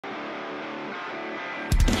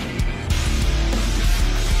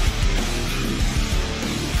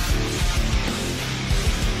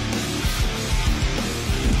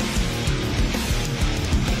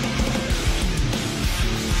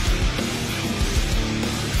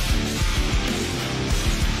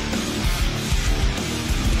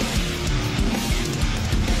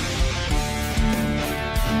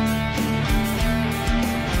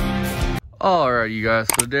right, you guys,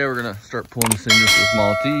 so today we're gonna start pulling this in. This is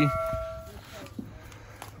Model T.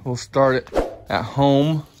 We'll start it at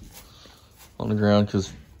home on the ground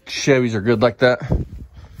because Chevys are good like that.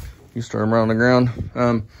 You start them around the ground.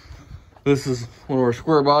 This is one of our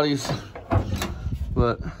square bodies,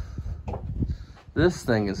 but this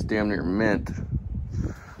thing is damn near mint.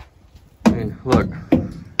 I mean, look,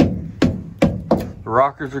 the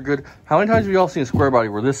rockers are good. How many times have you all seen a square body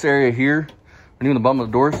where this area here and even the bottom of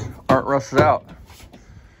the doors aren't rusted out?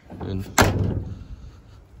 And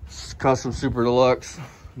it's custom super deluxe,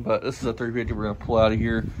 but this is a 350 we're gonna pull out of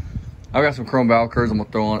here. I've got some chrome valve curves I'm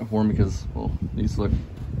gonna throw on it for me because, well, these look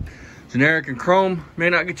generic, and chrome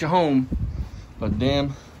may not get you home, but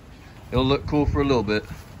damn, it'll look cool for a little bit.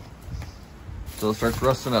 So it starts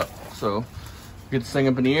rusting up. So get this thing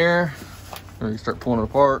up in the air, or you start pulling it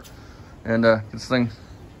apart, and get this thing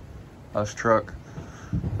out of this truck.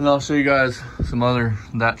 And I'll show you guys some other,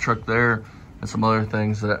 that truck there, and some other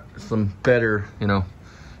things, that some better, you know,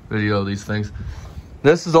 video of these things.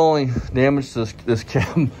 This is only damage to this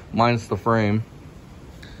cab minus the frame.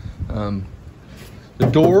 The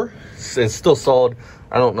door is still solid.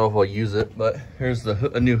 I don't know if I'll use it, but here's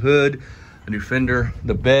a new hood, a new fender.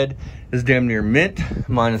 The bed is damn near mint,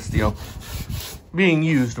 minus the, you know, being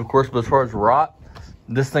used, of course. But as far as rot,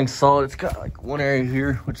 this thing's solid. It's got like one area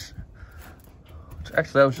here, which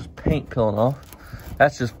actually that was just paint peeling off.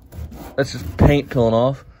 That's just paint peeling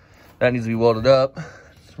off. That needs to be welded up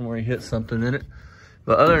from where you hit something in it.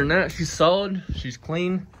 But other than that, she's solid. She's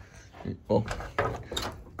clean. Well,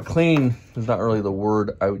 clean is not really the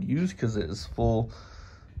word I would use because it is full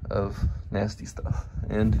of nasty stuff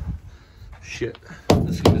and shit.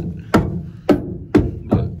 This is good.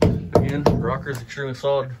 But again, rocker's extremely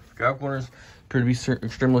solid. Valve corners appear to be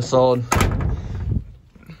extremely solid.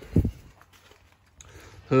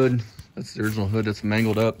 Hood, that's the original hood that's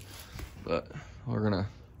mangled up, but we're gonna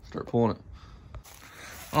start pulling it.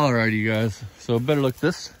 Alrighty, you guys, so better look,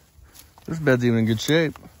 this bed's even in good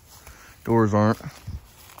shape. Doors aren't.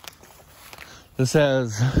 This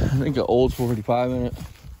has, I think, an old 455 in it.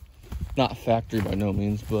 Not factory by no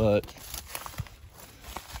means, but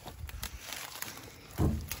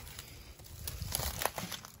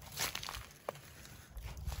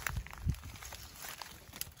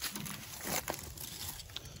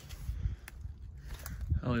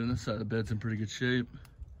oh, even this side of the bed's in pretty good shape.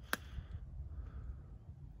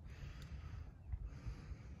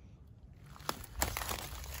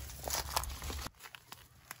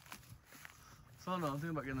 So no, I'm thinking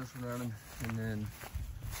about getting this one running and then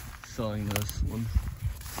selling this one.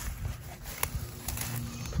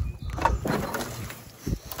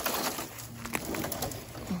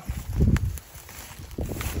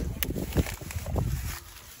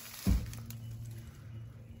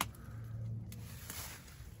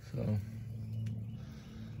 So,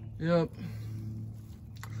 yep.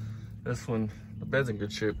 This one, the bed's in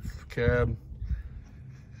good shape. Cab,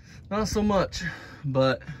 not so much,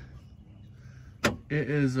 but it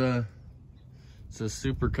is it's a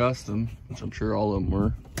super custom, which I'm sure all of them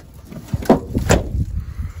were.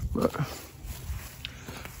 But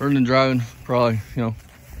running and driving, probably, you know,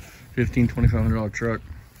 $1,500–2,500 truck.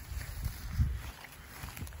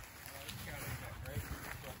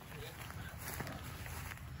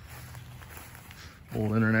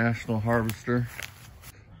 Old International Harvester.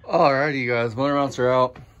 Alrighty, you guys, motor mounts are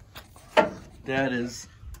out. Dad is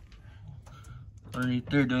underneath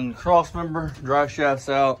there doing the cross member, drive shafts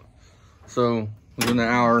out. So within an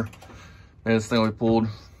hour, man, this thing will be pulled.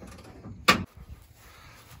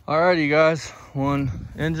 Alrighty, you guys, one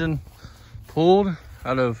engine pulled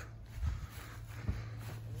out of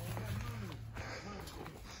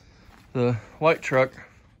the white truck.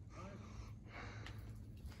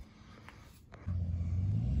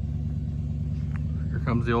 Here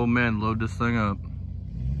comes the old man to load this thing up.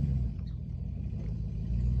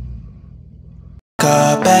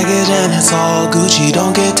 Got baggage and it's all Gucci,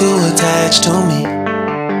 don't get too attached to me.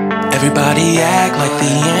 Everybody act like the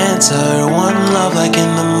answer, one love like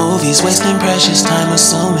in the movies, wasting precious time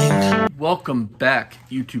assuming. Welcome back,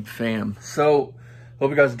 YouTube fam. So,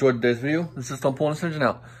 hope you guys enjoyed today's video. This is just on pulling this engine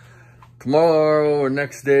out. Tomorrow or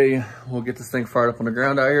next day, we'll get this thing fired up on the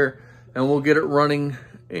ground out here, and we'll get it running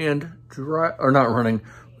and drive, or not running,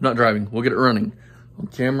 not driving. We'll get it running on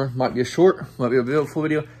camera. Might be a short, might be a beautiful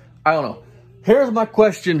video. I don't know. Here's my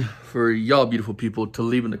question for y'all beautiful people to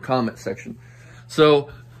leave in the comment section.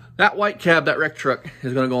 So that white cab, that wreck truck,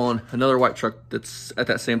 is gonna go on another white truck that's at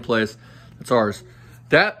that same place. That's ours.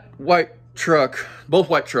 That white truck, both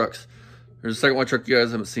white trucks, there's a second white truck you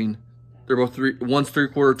guys haven't seen. They're both one's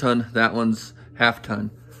 3/4 ton, that one's 1/2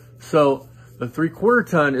 ton. So a 3/4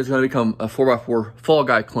 ton is going to become a 4x4 Fall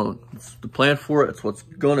Guy clone. It's the plan for it. It's what's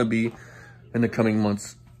going to be in the coming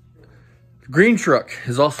months. The green truck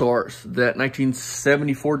is also ours. That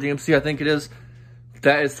 1974 GMC, I think it is.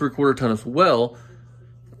 That is 3/4 ton as well.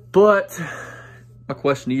 But my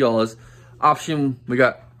question to y'all is, we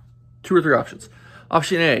got 2 or 3 options.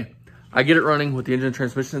 Option A, I get it running with the engine and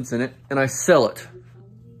transmission that's in it, and I sell it.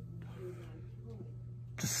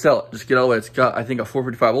 Just sell it. Just get all the way. It's got, I think, a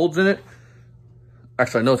 455 olds in it.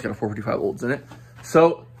 Actually, I know it's got a 455 olds in it.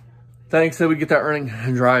 So, thanks that we get that running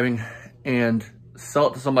and driving and sell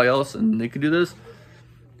it to somebody else, and they could do this.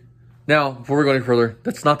 Now, before we go any further,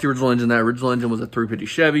 that's not the original engine. That original engine was a 350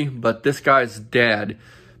 Chevy, but this guy's dad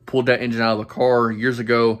pulled that engine out of the car years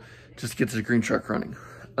ago just to get the green truck running.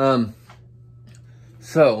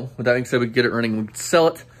 So, with that being said, we can get it running, we can sell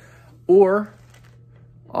it. Or,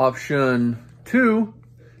 option 2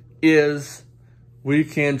 is we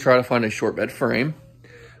can try to find a short bed frame.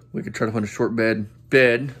 We could try to find a short bed,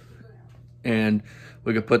 and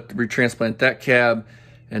we could retransplant that cab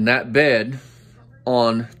and that bed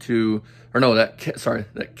onto,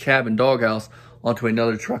 that cab and doghouse onto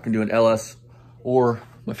another truck and do an LS, or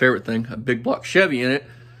my favorite thing, a big block Chevy in it,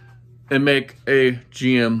 and make a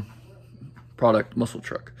GM product muscle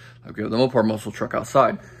truck. Okay, the Mopar muscle truck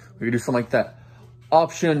outside. We could do something like that.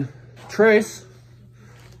 Option trace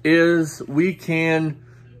is we can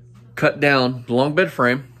cut down the long bed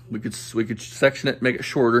frame. We could section it, make it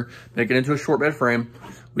shorter, make it into a short bed frame.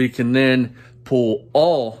 We can then pull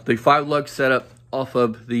all the 5 lug setup off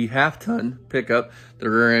of the half-ton pickup, the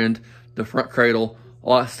rear end, the front cradle,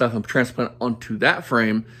 all that stuff, and transplant it onto that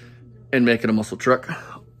frame and make it a muscle truck.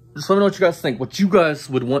 Just let me know what you guys think, what you guys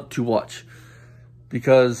would want to watch.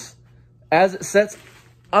 Because as it sets,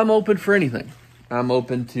 I'm open for anything. I'm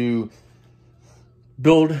open to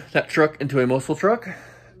build that truck into a muscle truck.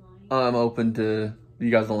 I'm open to, you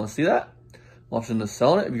guys don't want to see that, I'm open to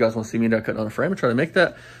selling it. If you guys want to see me cut on a frame and try to make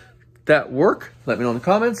that work, let me know in the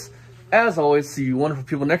comments. As always, see you wonderful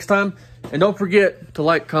people next time. And don't forget to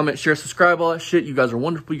like, comment, share, subscribe, all that shit. You guys are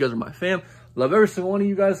wonderful. You guys are my fam. Love every single one of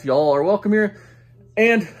you guys. Y'all are welcome here.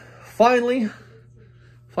 And finally,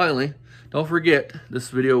 don't forget, this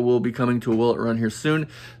video will be coming to a Will It Run here soon.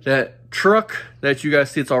 That truck that you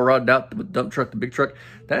guys see, it's all rodded out, the dump truck, the big truck,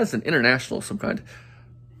 that is an International of some kind.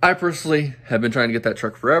 I personally have been trying to get that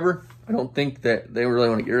truck forever. I don't think that they really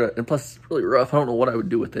want to get rid of it. And plus, it's really rough. I don't know what I would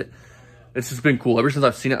do with it. It's just been cool. Ever since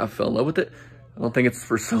I've seen it, I've fell in love with it. I don't think it's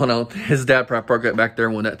for selling out. His dad probably parked that back there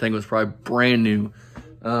when that thing was probably brand new.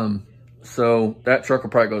 So that truck will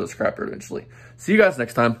probably go to the scrapper eventually. See you guys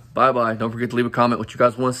next time. Bye-bye. Don't forget to leave a comment what you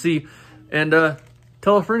guys want to see. And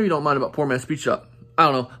tell a friend if you don't mind about Poor Man's Speed Shop. I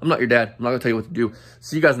don't know. I'm not your dad. I'm not going to tell you what to do.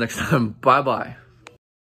 See you guys next time. Bye-bye.